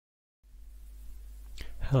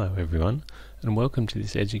Hello everyone, and welcome to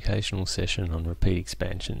this educational session on repeat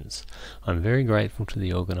expansions. I'm very grateful to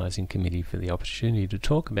the organising committee for the opportunity to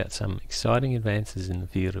talk about some exciting advances in the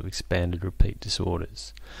field of expanded repeat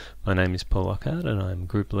disorders. My name is Paul Lockhart and I'm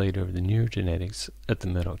Group Leader of the Neurogenetics at the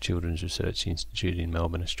Murdoch Children's Research Institute in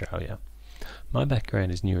Melbourne, Australia. My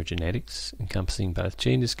background is neurogenetics, encompassing both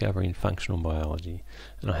gene discovery and functional biology,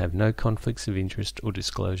 and I have no conflicts of interest or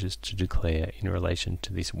disclosures to declare in relation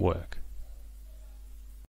to this work.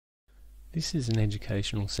 This is an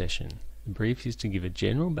educational session. The brief is to give a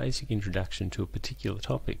general basic introduction to a particular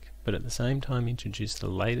topic, but at the same time introduce the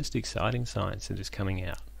latest exciting science that is coming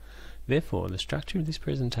out. Therefore, the structure of this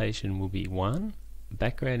presentation will be 1.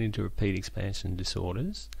 Background into repeat expansion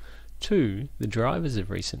disorders, 2. The drivers of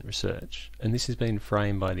recent research, and this has been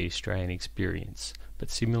framed by the Australian experience, but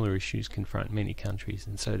similar issues confront many countries,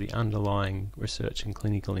 and so the underlying research and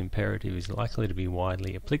clinical imperative is likely to be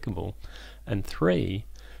widely applicable, and 3.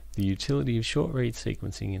 The utility of short-read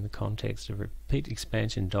sequencing in the context of repeat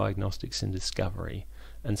expansion diagnostics and discovery,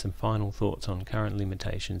 and some final thoughts on current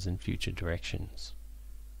limitations and future directions.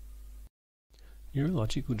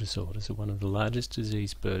 Neurological disorders are one of the largest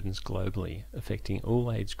disease burdens globally, affecting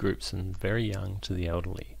all age groups from the very young to the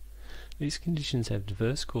elderly. These conditions have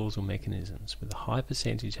diverse causal mechanisms, with a high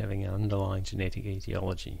percentage having an underlying genetic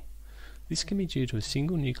etiology. This can be due to a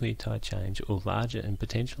single nucleotide change or larger and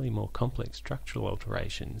potentially more complex structural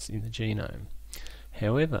alterations in the genome.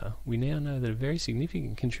 However, we now know that a very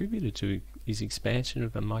significant contributor to is expansion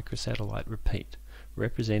of a microsatellite repeat,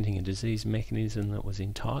 representing a disease mechanism that was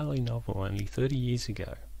entirely novel only 30 years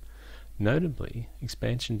ago. Notably,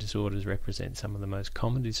 expansion disorders represent some of the most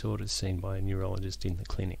common disorders seen by a neurologist in the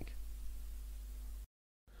clinic.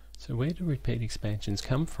 So where do repeat expansions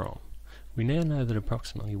come from? We now know that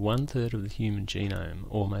approximately 1/3 of the human genome,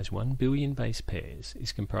 almost 1 billion base pairs,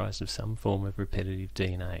 is comprised of some form of repetitive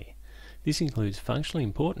DNA. This includes functionally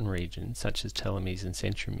important regions such as telomeres and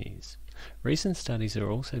centromeres. Recent studies are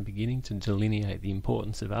also beginning to delineate the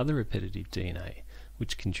importance of other repetitive DNA,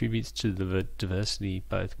 which contributes to the diversity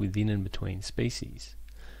both within and between species.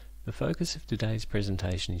 The focus of today's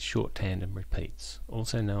presentation is short tandem repeats,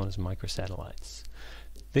 also known as microsatellites.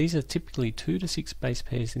 These are typically 2 to 6 base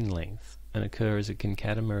pairs in length and occur as a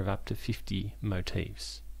concatemer of up to 50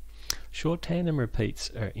 motifs. Short tandem repeats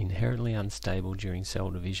are inherently unstable during cell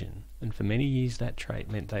division, and for many years that trait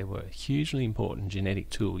meant they were a hugely important genetic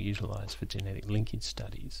tool utilised for genetic linkage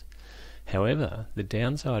studies. However, the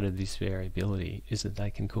downside of this variability is that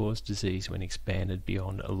they can cause disease when expanded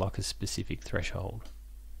beyond a locus-specific threshold.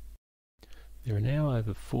 There are now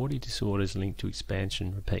over 40 disorders linked to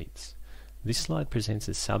expansion repeats. This slide presents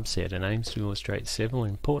a subset and aims to illustrate several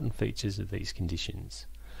important features of these conditions.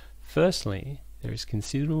 Firstly, there is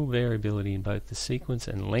considerable variability in both the sequence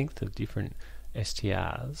and length of different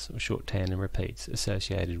STRs, or short tandem repeats,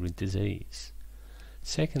 associated with disease.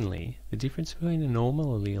 Secondly, the difference between a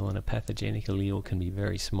normal allele and a pathogenic allele can be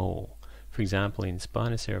very small. For example, in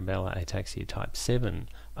spinocerebellar ataxia type 7,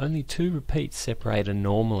 only 2 repeats separate a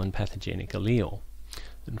normal and pathogenic allele.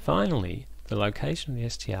 And finally, the location of the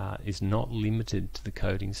STR is not limited to the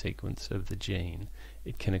coding sequence of the gene.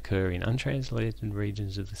 It can occur in untranslated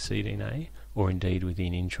regions of the cDNA or indeed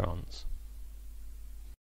within introns.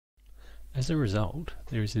 As a result,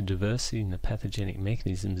 there is a diversity in the pathogenic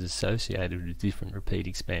mechanisms associated with different repeat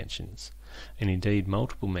expansions, and indeed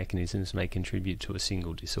multiple mechanisms may contribute to a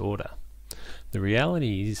single disorder. The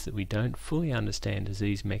reality is that we don't fully understand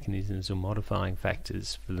disease mechanisms or modifying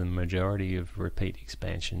factors for the majority of repeat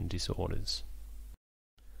expansion disorders.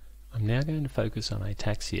 I'm now going to focus on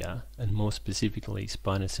ataxia, and more specifically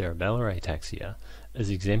spinocerebellar ataxia, as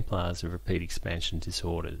exemplars of repeat expansion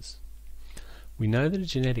disorders. We know that a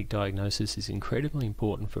genetic diagnosis is incredibly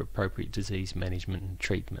important for appropriate disease management and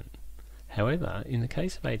treatment. However, in the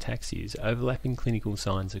case of ataxias, overlapping clinical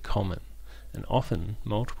signs are common, and often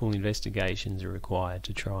multiple investigations are required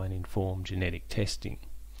to try and inform genetic testing.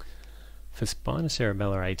 For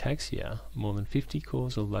spinocerebellar ataxia, more than 50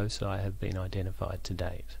 causal loci have been identified to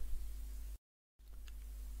date.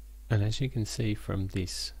 And as you can see from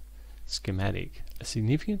this schematic, a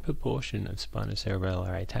significant proportion of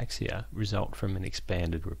spinocerebellar ataxia result from an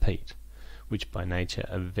expanded repeat, which by nature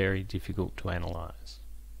are very difficult to analyse.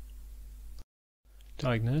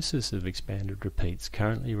 Diagnosis of expanded repeats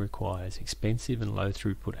currently requires expensive and low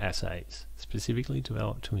throughput assays, specifically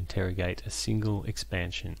developed to interrogate a single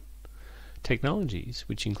expansion. Technologies,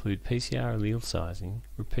 which include PCR allele sizing,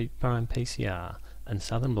 repeat prime PCR, and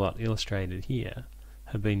southern blot illustrated here,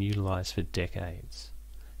 have been utilised for decades.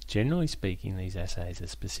 Generally speaking, these assays are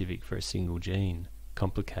specific for a single gene,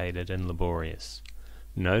 complicated and laborious.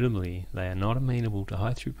 Notably, they are not amenable to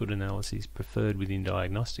high-throughput analyses preferred within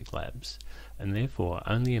diagnostic labs, and therefore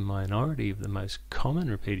only a minority of the most common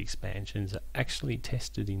repeat expansions are actually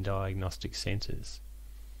tested in diagnostic centres.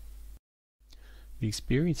 The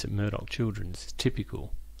experience at Murdoch Children's is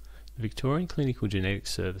typical. The Victorian Clinical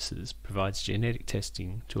Genetics Services provides genetic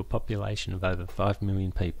testing to a population of over 5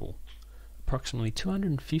 million people. Approximately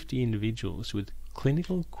 250 individuals with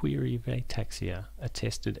clinical query of ataxia are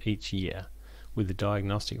tested each year, with a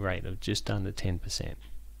diagnostic rate of just under 10%.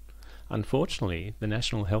 Unfortunately, the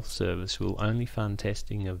National Health Service will only fund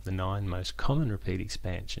testing of the 9 most common repeat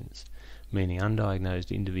expansions, meaning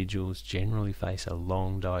undiagnosed individuals generally face a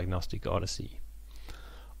long diagnostic odyssey.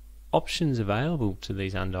 Options available to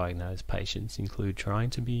these undiagnosed patients include trying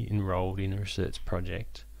to be enrolled in a research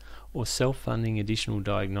project or self-funding additional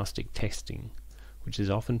diagnostic testing, which is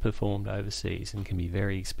often performed overseas and can be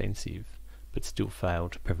very expensive, but still fail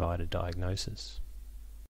to provide a diagnosis.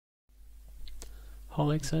 Whole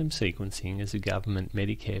exome sequencing as a government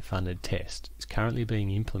Medicare-funded test is currently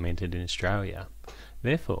being implemented in Australia.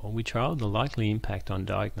 Therefore, we trialled the likely impact on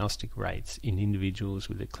diagnostic rates in individuals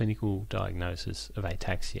with a clinical diagnosis of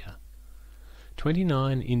ataxia.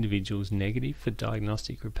 29 individuals negative for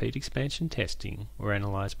diagnostic repeat expansion testing were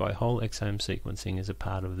analysed by whole exome sequencing as a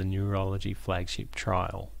part of the neurology flagship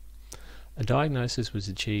trial. A diagnosis was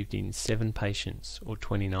achieved in 7 patients, or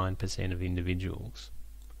 29% of individuals.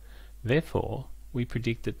 Therefore, we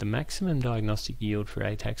predict that the maximum diagnostic yield for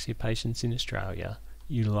ataxia patients in Australia,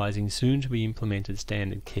 utilising soon-to-be implemented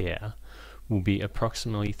standard care, will be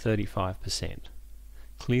approximately 35%.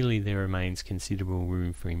 Clearly, there remains considerable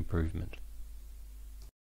room for improvement.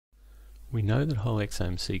 We know that whole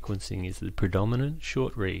exome sequencing is the predominant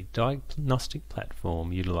short-read diagnostic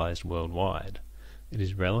platform utilised worldwide. It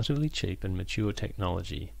is relatively cheap and mature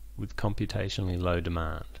technology with computationally low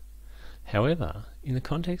demand. However, in the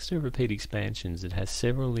context of repeat expansions, it has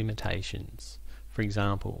several limitations. For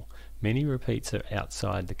example, many repeats are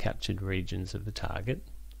outside the captured regions of the target.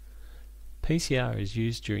 PCR is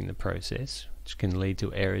used during the process, which can lead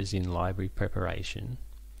to errors in library preparation.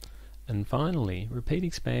 And finally, repeat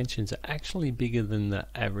expansions are actually bigger than the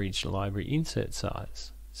average library insert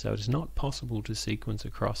size, so it is not possible to sequence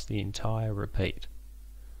across the entire repeat.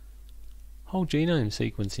 Whole genome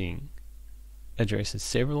sequencing addresses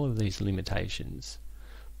several of these limitations,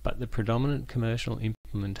 but the predominant commercial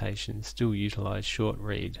implementations still utilise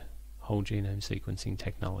short-read whole genome sequencing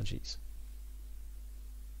technologies.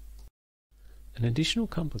 An additional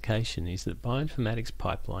complication is that bioinformatics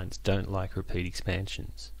pipelines don't like repeat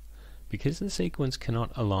expansions. Because the sequence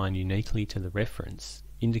cannot align uniquely to the reference,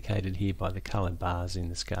 indicated here by the coloured bars in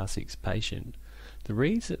the SCAR6 patient, the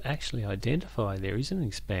reads that actually identify there is an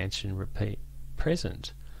expansion repeat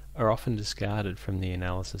present are often discarded from the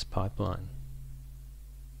analysis pipeline.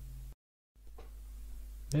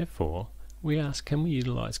 Therefore, we ask, can we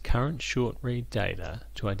utilise current short-read data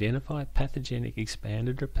to identify pathogenic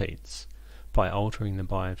expanded repeats by altering the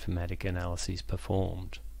bioinformatic analyses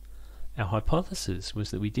performed? Our hypothesis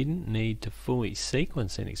was that we didn't need to fully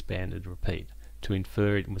sequence an expanded repeat to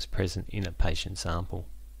infer it was present in a patient sample.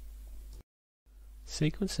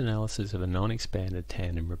 Sequence analysis of a non-expanded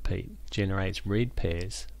tandem repeat generates read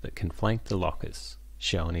pairs that can flank the locus,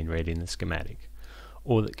 shown in red in the schematic,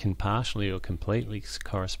 or that can partially or completely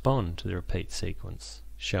correspond to the repeat sequence,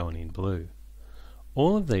 shown in blue.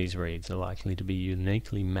 All of these reads are likely to be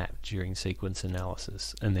uniquely mapped during sequence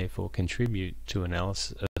analysis and therefore contribute to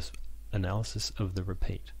analysis of the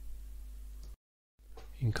repeat.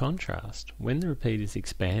 In contrast, when the repeat is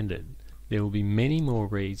expanded, there will be many more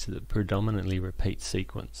reads that predominantly repeat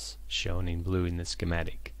sequence, shown in blue in the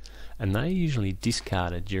schematic, and they are usually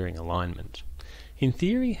discarded during alignment. In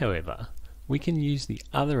theory, however, we can use the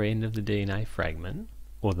other end of the DNA fragment,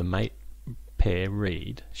 or the mate pair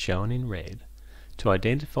read, shown in red, to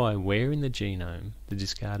identify where in the genome the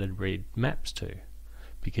discarded read maps to,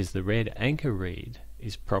 because the red anchor read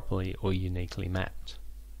is properly or uniquely mapped.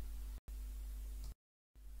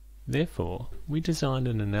 Therefore, we designed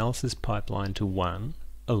an analysis pipeline to 1.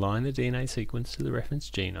 Align the DNA sequence to the reference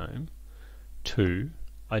genome, 2.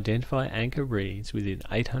 Identify anchor reads within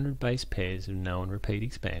 800 base pairs of known repeat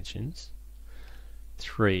expansions,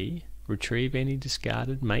 3. Retrieve any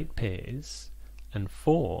discarded mate pairs, and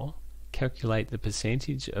 4. Calculate the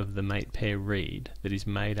percentage of the mate pair read that is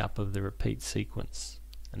made up of the repeat sequence,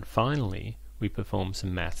 and finally we perform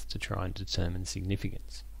some maths to try and determine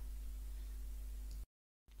significance.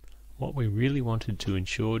 What we really wanted to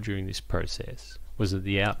ensure during this process was that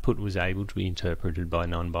the output was able to be interpreted by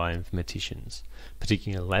non-bioinformaticians,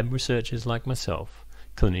 particularly lab researchers like myself,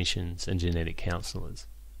 clinicians and genetic counsellors.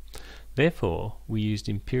 Therefore, we used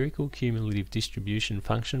empirical cumulative distribution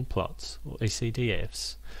function plots, or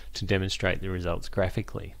ECDFs, to demonstrate the results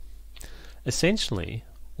graphically. Essentially,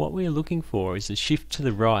 what we are looking for is a shift to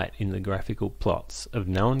the right in the graphical plots of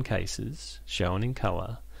known cases, shown in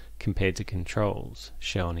colour, compared to controls,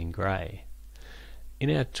 shown in grey. In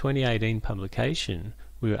our 2018 publication,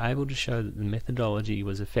 we were able to show that the methodology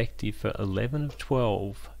was effective for 11 of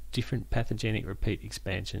 12 different pathogenic repeat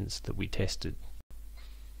expansions that we tested.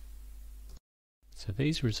 So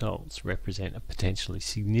these results represent a potentially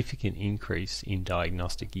significant increase in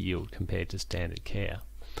diagnostic yield compared to standard care.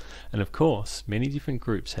 And of course, many different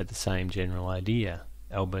groups had the same general idea,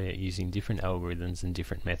 albeit using different algorithms and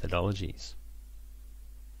different methodologies.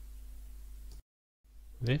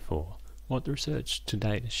 Therefore, what the research to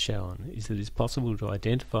date has shown is that it is possible to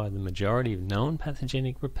identify the majority of known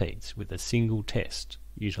pathogenic repeats with a single test,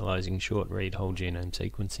 utilising short-read whole genome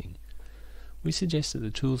sequencing. We suggest that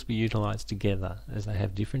the tools be utilised together as they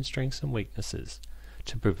have different strengths and weaknesses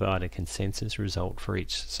to provide a consensus result for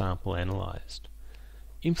each sample analysed.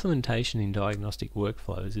 Implementation in diagnostic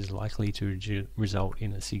workflows is likely to result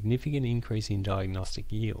in a significant increase in diagnostic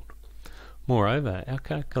yield. Moreover, our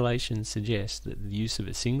calculations suggest that the use of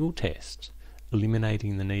a single test,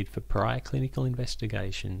 eliminating the need for prior clinical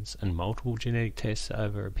investigations and multiple genetic tests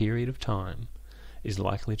over a period of time, is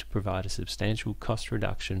likely to provide a substantial cost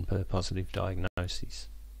reduction per positive diagnosis.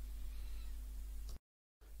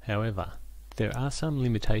 However, there are some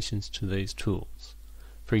limitations to these tools.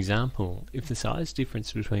 For example, if the size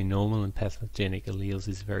difference between normal and pathogenic alleles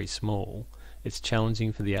is very small, it's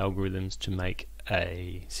challenging for the algorithms to make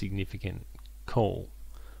a significant call.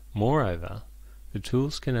 Moreover, the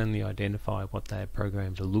tools can only identify what they are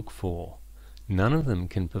programmed to look for. None of them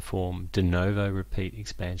can perform de novo repeat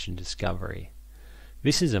expansion discovery.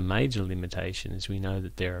 This is a major limitation, as we know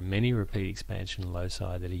that there are many repeat expansion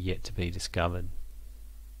loci that are yet to be discovered.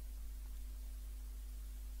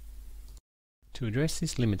 To address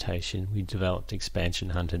this limitation, we developed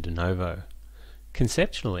Expansion Hunter de novo.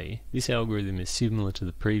 Conceptually, this algorithm is similar to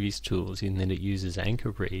the previous tools in that it uses anchor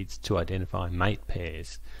reads to identify mate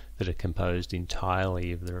pairs that are composed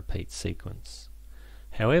entirely of the repeat sequence.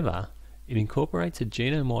 However, it incorporates a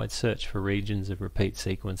genome-wide search for regions of repeat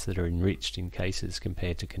sequence that are enriched in cases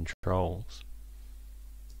compared to controls.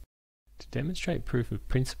 To demonstrate proof of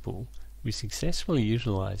principle, we successfully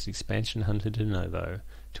utilised Expansion Hunter de novo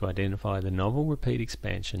to identify the novel repeat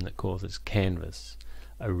expansion that causes canvas,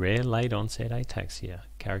 a rare late-onset ataxia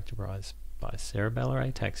characterised by cerebellar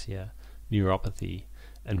ataxia, neuropathy,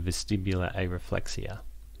 and vestibular areflexia.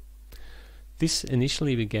 This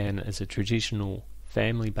initially began as a traditional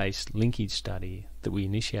family-based linkage study that we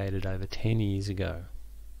initiated over 10 years ago.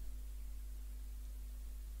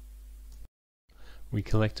 We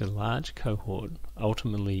collected a large cohort,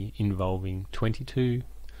 ultimately involving 22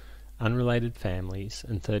 unrelated families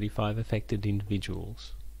and 35 affected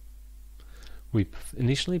individuals. We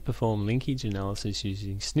initially performed linkage analysis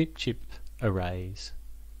using SNP-chip arrays,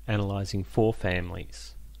 analysing 4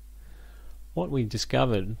 families. What we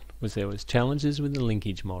discovered was there was challenges with the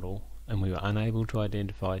linkage model, and we were unable to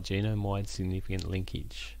identify genome-wide significant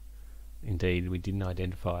linkage. Indeed, we didn't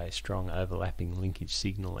identify a strong overlapping linkage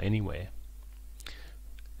signal anywhere.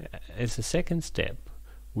 As a second step,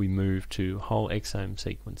 we moved to whole exome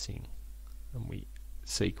sequencing, and we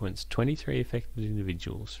sequenced 23 affected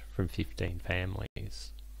individuals from 15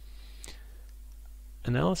 families.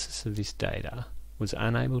 Analysis of this data was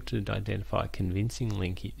unable to identify convincing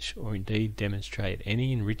linkage or indeed demonstrate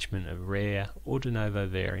any enrichment of rare or de novo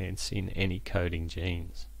variants in any coding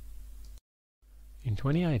genes. In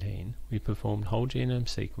 2018, we performed whole genome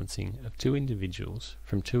sequencing of 2 individuals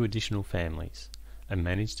from 2 additional families and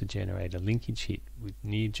managed to generate a linkage hit with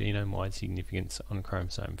near genome-wide significance on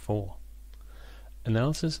chromosome 4.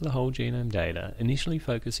 Analysis of the whole genome data, initially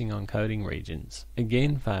focusing on coding regions,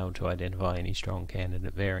 again failed to identify any strong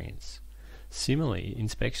candidate variants. Similarly,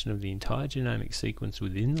 inspection of the entire genomic sequence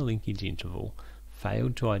within the linkage interval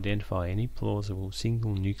failed to identify any plausible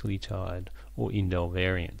single nucleotide or indel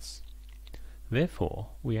variants. Therefore,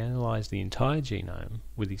 we analysed the entire genome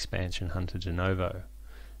with Expansion Hunter de novo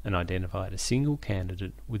and identified a single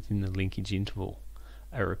candidate within the linkage interval,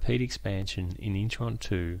 a repeat expansion in intron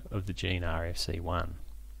 2 of the gene RFC1.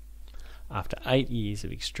 After 8 years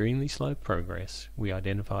of extremely slow progress, we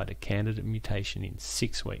identified a candidate mutation in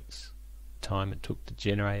 6 weeks, the time it took to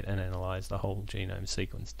generate and analyse the whole genome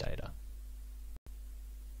sequence data.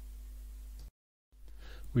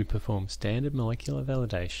 We performed standard molecular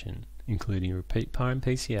validation, including repeat Pyrene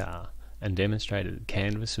PCR, and demonstrated that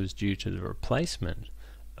canvas was due to the replacement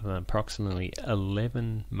of an approximately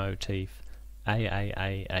 11 motif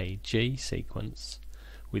AAAAG sequence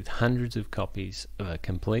with hundreds of copies of a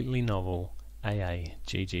completely novel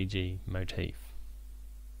AAGGG motif.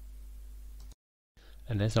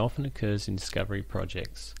 And as often occurs in discovery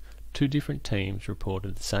projects, two different teams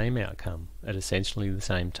reported the same outcome at essentially the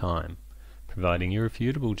same time, providing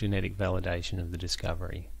irrefutable genetic validation of the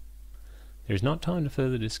discovery. There is not time to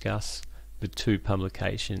further discuss the two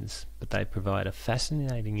publications, but they provide a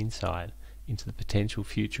fascinating insight into the potential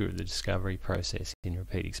future of the discovery process in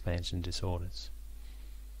repeat expansion disorders.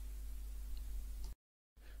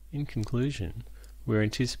 In conclusion, we're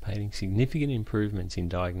anticipating significant improvements in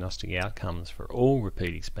diagnostic outcomes for all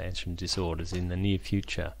repeat expansion disorders in the near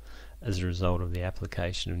future as a result of the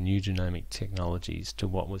application of new genomic technologies to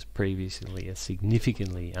what was previously a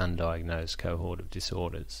significantly undiagnosed cohort of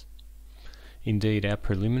disorders. Indeed, our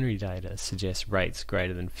preliminary data suggests rates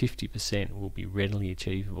greater than 50% will be readily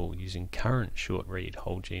achievable using current short-read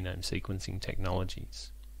whole genome sequencing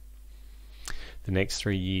technologies. The next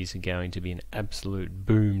 3 years are going to be an absolute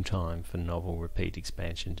boom time for novel repeat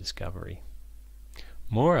expansion discovery.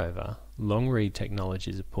 Moreover, long-read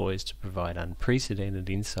technologies are poised to provide unprecedented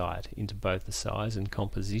insight into both the size and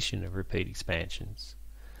composition of repeat expansions.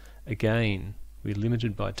 Again, we're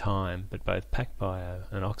limited by time, but both PacBio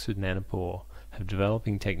and Oxford Nanopore have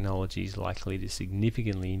developing technologies likely to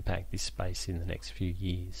significantly impact this space in the next few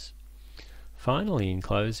years. Finally, in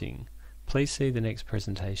closing, please see the next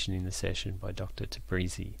presentation in the session by Dr.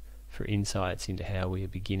 Tabrizi for insights into how we are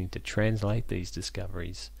beginning to translate these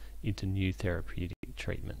discoveries into new therapeutic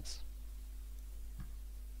treatments.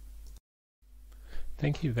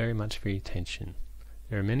 Thank you very much for your attention.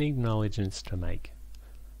 There are many acknowledgements to make,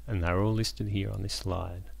 and they're all listed here on this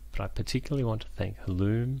slide, but I particularly want to thank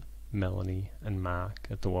Halloum, Melanie and Mark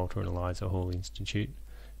at the Walter and Eliza Hall Institute,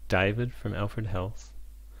 David from Alfred Health,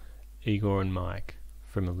 Igor and Mike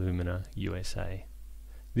from Illumina USA.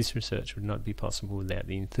 This research would not be possible without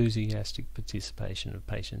the enthusiastic participation of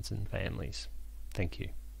patients and families. Thank you.